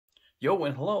Yo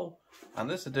and hello! On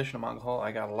this edition of Manga Haul,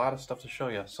 I got a lot of stuff to show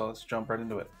you, so let's jump right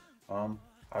into it.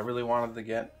 I really wanted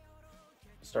to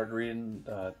started reading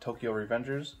Tokyo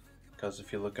Revengers, because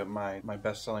if you look at my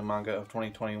best-selling manga of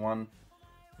 2021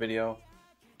 video,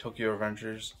 Tokyo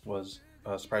Revengers was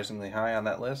surprisingly high on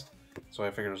that list, so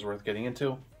I figured it was worth getting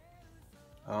into.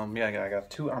 Yeah, I got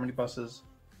two omnibuses.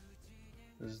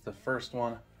 This is the first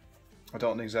one. I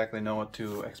don't exactly know what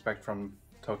to expect from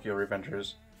Tokyo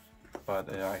Revengers,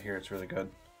 but I hear it's really good.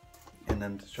 And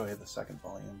then to show you the second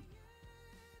volume.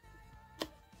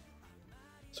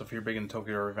 So if you're big into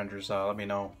Tokyo Revengers, let me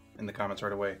know in the comments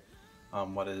right away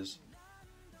what is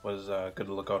good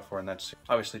to look out for. And that's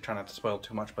obviously try not to spoil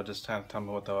too much, but just kind of tell me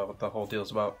what the whole deal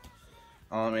is about.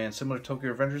 And similar to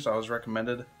Tokyo Revengers, I was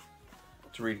recommended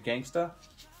to read Gangsta.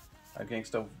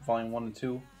 Gangsta Volume 1 and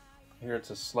 2. Here it's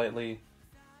a slightly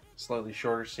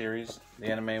shorter series. The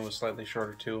anime was slightly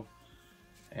shorter too.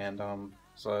 And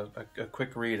so a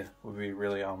quick read would be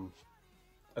really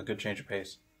a good change of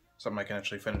pace. Something I can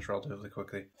actually finish relatively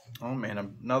quickly.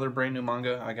 And another brand new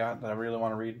manga I got that I really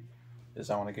want to read is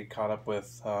I want to get caught up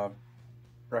with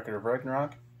Record of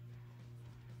Ragnarok.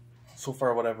 So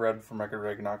far what I've read from Record of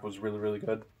Ragnarok was really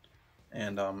good.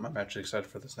 And I'm actually excited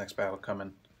for this next battle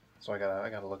coming. So I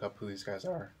gotta look up who these guys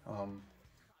are.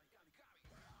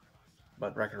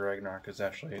 But Record of Ragnarok is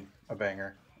actually a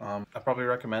banger. I probably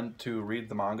recommend to read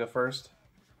the manga first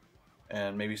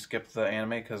and maybe skip the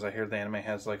anime, because I hear the anime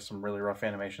has like some really rough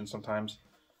animation sometimes,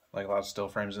 like a lot of still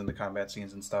frames in the combat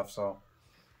scenes and stuff, so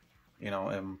you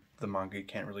know, the manga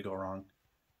can't really go wrong.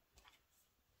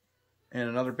 And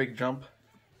another big jump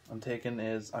I'm taking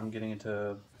is I'm getting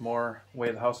into more Way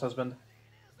of the House Husband.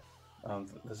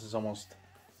 This is almost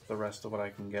the rest of what I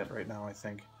can get right now, I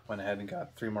think. Went ahead and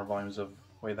got 3 more volumes of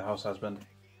Way of the House Husband,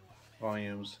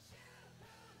 volumes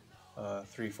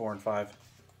 3, 4, and 5.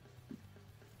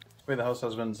 Way of the House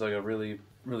Husband is like a really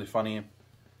funny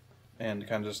and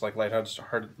kind of just like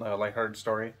lighthearted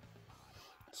story.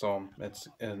 So it's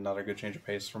another good change of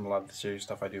pace from a lot of the serious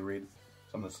stuff I do read.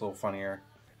 Something that's a little funnier.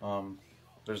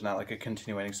 There's not like a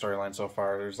continuing storyline so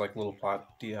far. There's like little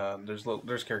plot.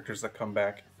 There's characters that come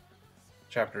back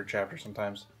chapter to chapter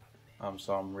sometimes.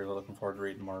 So I'm really looking forward to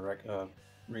reading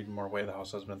more Way of the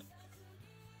House Husband.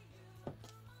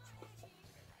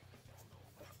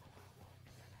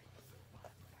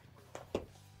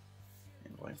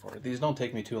 For it. These don't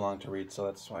take me too long to read, so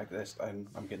that's why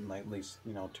I'm getting like at least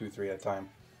 2, 3 at a time,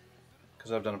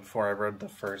 because I've done it before. I've read the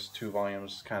first 2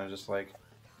 volumes kind of just like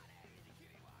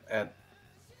at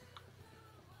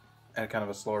kind of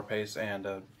a slower pace, and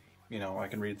I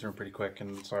can read through them pretty quick,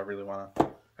 and so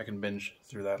I can binge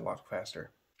through that a lot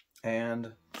faster.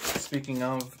 And speaking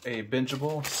of a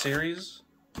bingeable series,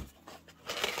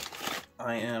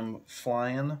 I am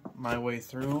flying my way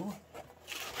through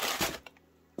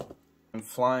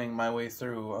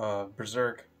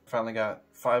Berserk. Finally got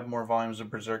 5 more volumes of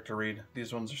Berserk to read.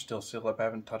 These ones are still sealed up. I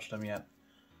haven't touched them yet.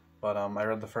 But I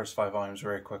read the first 5 volumes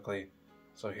very quickly.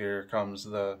 So here comes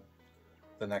the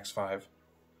next 5.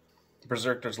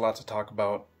 Berserk, there's lots to talk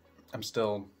about. I'm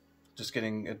still just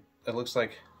getting it. It looks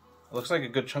like a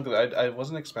good chunk of it. I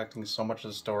wasn't expecting so much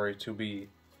of the story to be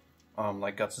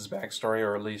like Guts' backstory,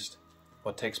 or at least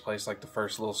what takes place like the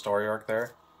first little story arc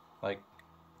there. Like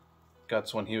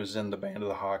Guts, when he was in the Band of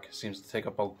the Hawk, seems to take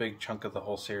up a big chunk of the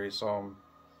whole series, so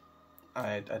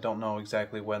I don't know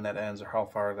exactly when that ends or how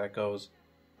far that goes,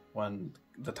 when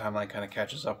the timeline kind of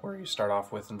catches up where you start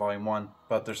off with in Volume 1.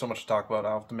 But there's so much to talk about.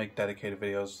 I'll have to make dedicated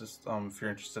videos. Just, if you're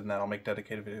interested in that, I'll make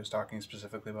dedicated videos talking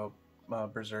specifically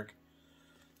about Berserk.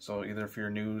 So either if you're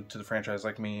new to the franchise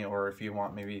like me, or if you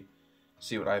want maybe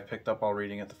see what I picked up while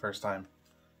reading it the first time,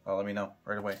 let me know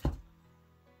right away.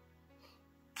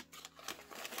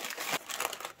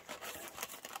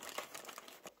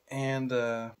 And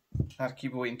not to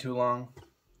keep you waiting too long,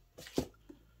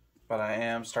 but I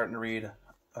am starting to read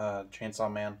Chainsaw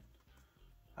Man.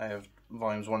 I have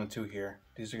volumes 1 and 2 here.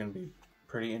 These are going to be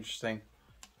pretty interesting.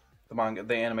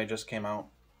 The anime just came out,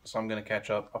 so I'm going to catch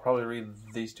up. I'll probably read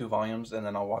these 2 volumes, and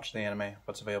then I'll watch the anime,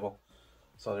 what's available.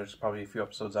 So there's probably a few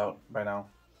episodes out by now.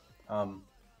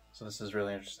 So this is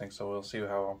really interesting. So we'll see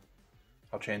how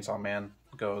Chainsaw Man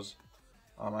goes.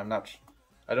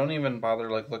 I don't even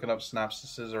bother like looking up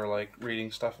synopsises or like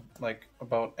reading stuff like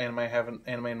about anime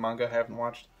and manga I haven't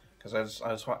watched, because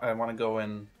I want to go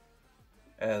in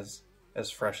as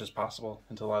fresh as possible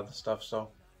into a lot of the stuff.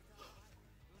 So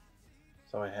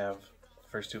I have the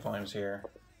first 2 volumes here,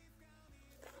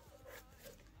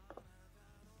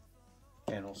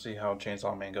 and we'll see how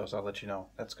Chainsaw Man goes. I'll let you know.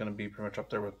 That's going to be pretty much up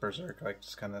there with Berserk, like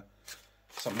just kind of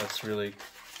something that's really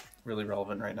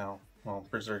relevant right now. well,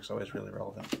 Berserk's always really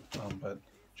relevant, but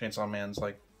Chainsaw Man's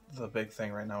like the big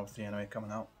thing right now with the anime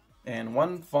coming out. And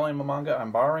one volume of manga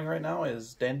I'm borrowing right now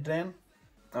is Dandadan.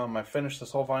 I finished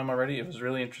this whole volume already. It was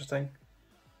really interesting.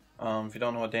 If you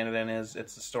don't know what Dandadan is,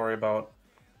 it's a story about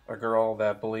a girl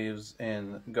that believes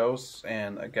in ghosts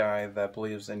and a guy that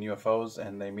believes in UFOs,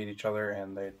 and they meet each other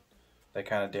and they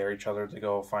kind of dare each other to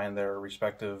go find their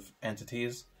respective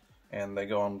entities, and they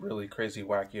go on really crazy,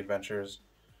 wacky adventures,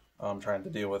 trying to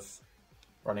deal with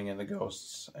running into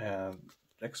ghosts and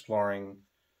exploring,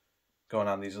 going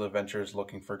on these adventures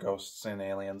looking for ghosts and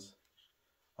aliens,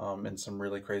 and some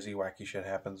really crazy, wacky shit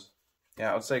happens.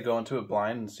 Yeah, I would say go into it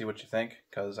blind and see what you think,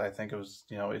 because I think it was,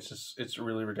 it's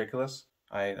really ridiculous.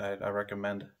 I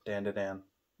recommend Dandadan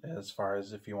as far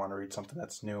as if you want to read something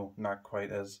that's new, not quite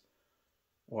as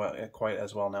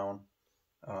well known.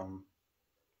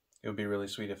 It would be really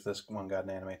sweet if this one got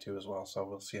an anime too as well, so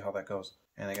we'll see how that goes.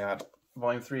 And I got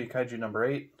Volume 3, Kaiju number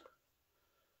 8.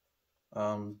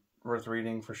 Worth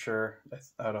reading for sure.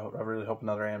 I really hope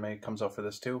another anime comes out for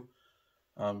this too.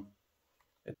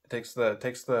 It takes the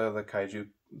kaiju,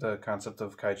 the concept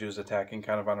of kaijus attacking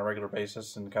kind of on a regular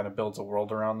basis, and kind of builds a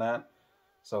world around that.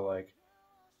 So like,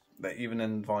 even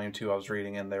in Volume 2 I was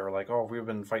reading, and they were like, oh, we've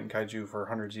been fighting kaiju for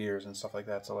hundreds of years and stuff like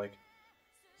that. So like,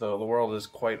 the world is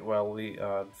quite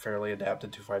fairly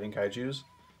adapted to fighting kaijus.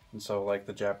 And so like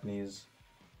the Japanese,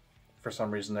 for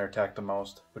some reason, they're attacked the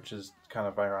most, which is kind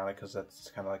of ironic because that's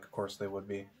kind of like, of course they would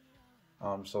be.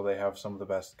 So they have some of the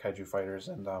best kaiju fighters,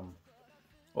 and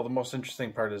well, the most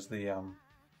interesting part is the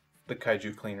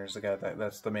kaiju cleaners. The guy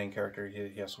that's the main character.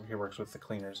 He works with the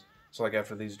cleaners. So like,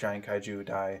 after these giant kaiju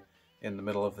die in the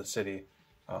middle of the city,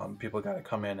 people got to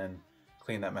come in and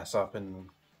clean that mess up and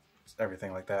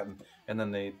everything like that, and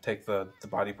then they take the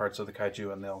body parts of the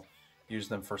kaiju and they'll use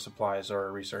them for supplies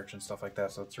or research and stuff like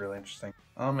that. So it's really interesting.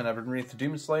 And I've been reading through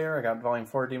Demon Slayer. I got Volume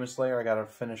 4 Demon Slayer. I got to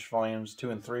finish Volumes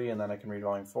 2 and 3, and then I can read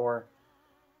Volume 4.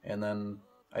 And then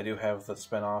I do have the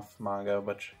spin-off manga,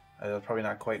 but I'm probably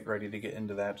not quite ready to get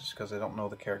into that just because I don't know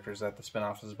the characters that the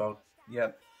spin-off is about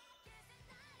yet.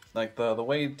 Like, the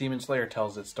way Demon Slayer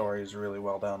tells its story is really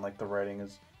well done. Like, the writing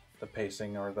is, the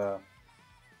pacing, or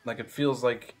like, it feels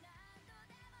like,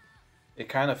 it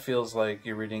kind of feels like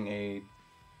you're reading a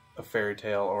fairy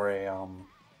tale, or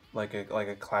like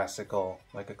a classical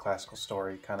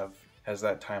story. Kind of has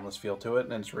that timeless feel to it,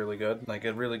 and it's really good. Like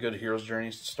a really good hero's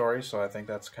journey story. So I think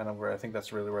that's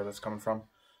really where that's coming from.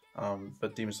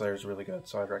 But Demon Slayer is really good,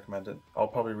 so I'd recommend it. I'll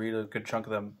probably read a good chunk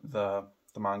of the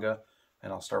manga,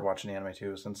 and I'll start watching the anime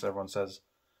too, since everyone says,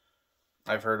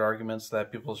 I've heard arguments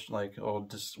that people like, oh,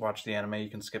 just watch the anime, you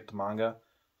can skip the manga,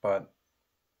 but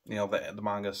the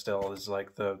manga still is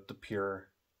like the pure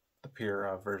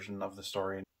version of the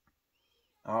story.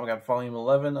 We got Volume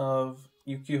 11 of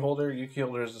Yuki Holder. Yuki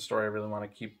Holder is the story I really want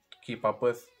to keep up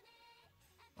with,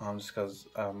 just because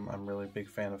I'm a really big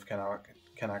fan of Ken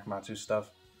Akamatsu's stuff.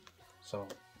 So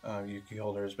Yuki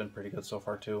Holder has been pretty good so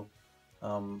far too.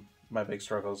 My big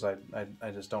struggle is I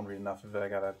just don't read enough of it.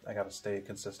 I gotta stay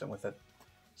consistent with it.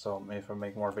 So maybe if I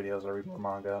make more videos or read more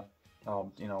manga,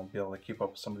 I'll be able to keep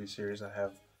up with some of these series that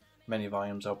have many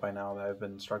volumes out by now that I've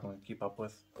been struggling to keep up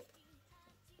with.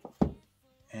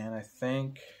 And I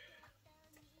think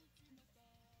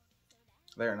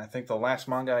the last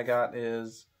manga I got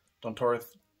is Don't Toy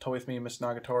With Me, Miss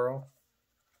Nagatoro.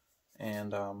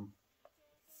 And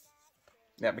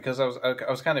yeah, because I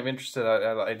was kind of interested.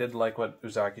 I did like what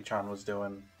Uzaki-chan was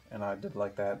doing, and I did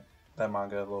like that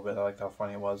manga a little bit. I liked how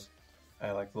funny it was.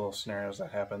 I like the little scenarios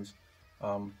that happens.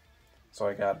 So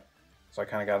I kind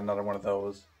of got another one of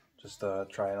those, just to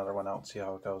try another one out and see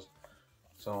how it goes.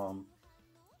 So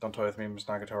Don't Toy With Me, Miss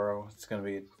Nagatoro. It's gonna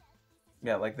be,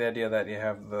 yeah, like the idea that you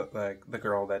have the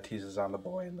girl that teases on the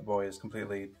boy, and the boy is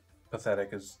completely pathetic.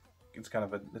 It's kind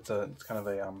of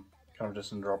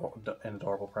just an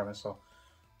adorable premise. So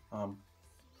we'll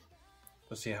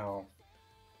see how.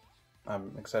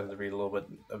 I'm excited to read a little bit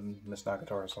of Miss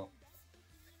Nagatoro. So,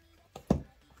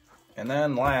 and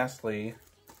then lastly,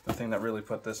 the thing that really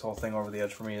put this whole thing over the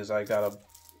edge for me is I got a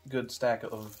good stack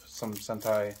of some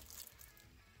Sentai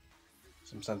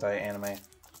anime.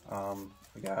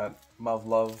 We got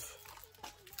Love,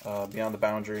 Beyond the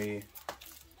Boundary,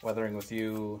 Weathering with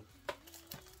You,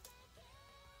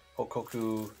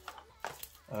 Hokoku,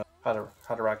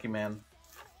 Hadaraki Man.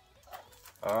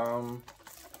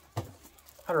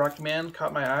 Hadaraki Man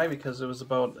caught my eye because it was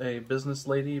about a business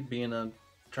lady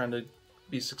trying to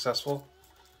be successful,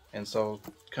 and so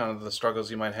kind of the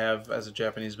struggles you might have as a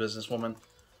Japanese businesswoman.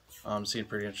 Seemed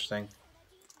pretty interesting,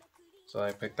 so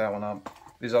I picked that one up.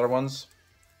 These other ones,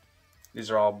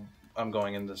 these are all I'm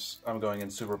going in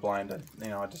super blind.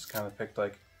 I just kind of picked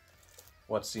like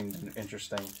what seemed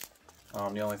interesting.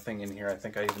 The only thing in here I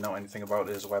think I even know anything about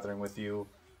is Weathering with You,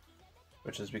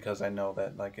 which is because I know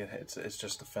that like it's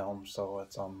just a film, so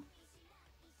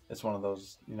it's one of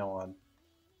those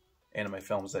anime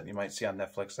films that you might see on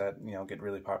Netflix that get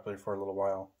really popular for a little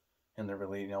while, and they're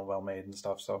really well made and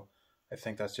stuff. So I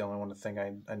think that's the only one thing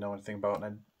I know anything about, and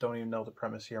I don't even know the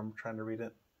premise here. I'm trying to read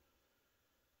it.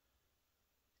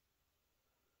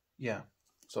 Yeah.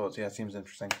 So it seems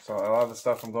interesting. So a lot of the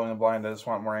stuff I'm going in blind. I just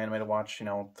want more anime to watch.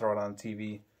 Throw it on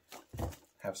TV,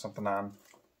 have something on,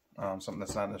 something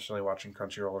that's not necessarily watching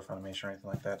Crunchyroll or Funimation or anything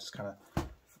like that. Just kind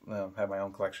of have my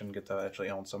own collection. Get to actually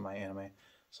own some of my anime.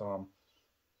 So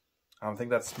I think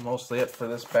that's mostly it for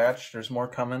this batch. There's more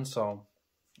coming. So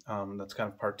that's kind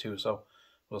of part 2. So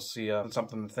we'll see.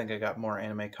 Something to think I got more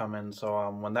anime coming. So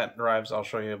when that arrives, I'll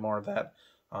show you more of that.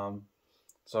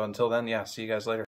 So until then, yeah. See you guys later.